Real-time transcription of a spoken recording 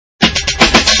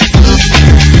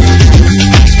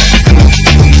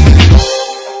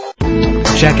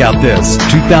Check out this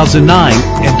 2009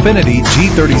 Infiniti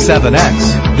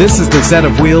G37x. This is the set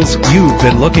of wheels you've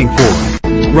been looking for.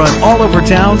 Run all over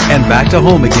town and back to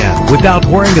home again without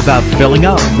worrying about filling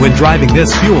up when driving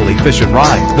this fuel-efficient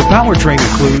ride. The powertrain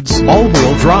includes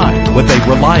all-wheel drive with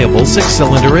a reliable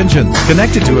 6-cylinder engine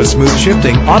connected to a smooth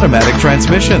shifting automatic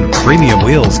transmission. Premium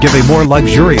wheels give a more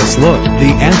luxurious look.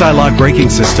 The anti-lock braking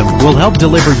system will help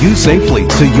deliver you safely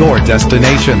to your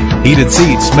destination. Heated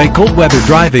seats make cold weather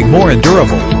driving more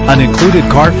endurable. An included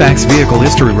Carfax vehicle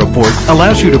history report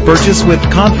allows you to purchase with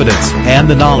confidence and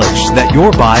the knowledge that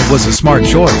your buy was a smart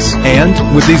choice.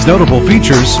 And with these notable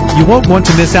features, you won't want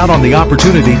to miss out on the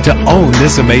opportunity to own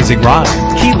this amazing ride.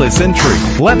 Keyless entry,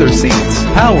 leather seats,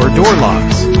 power door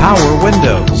locks, power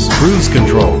windows, cruise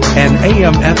control, and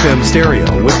AM/FM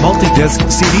stereo with multi-disc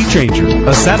CD changer,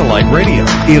 a satellite radio.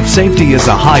 If safety is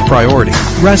a high priority,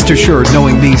 rest assured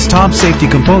knowing these top safety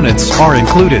components are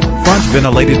included: front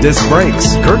ventilated disc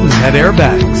brakes, curtain head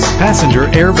airbags, passenger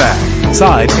airbag,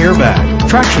 side airbag,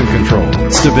 traction control,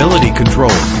 stability control,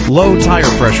 low tire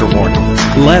pressure warning.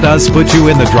 Let us put you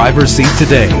in the driver's seat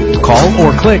today. Call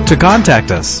or click to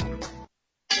contact us.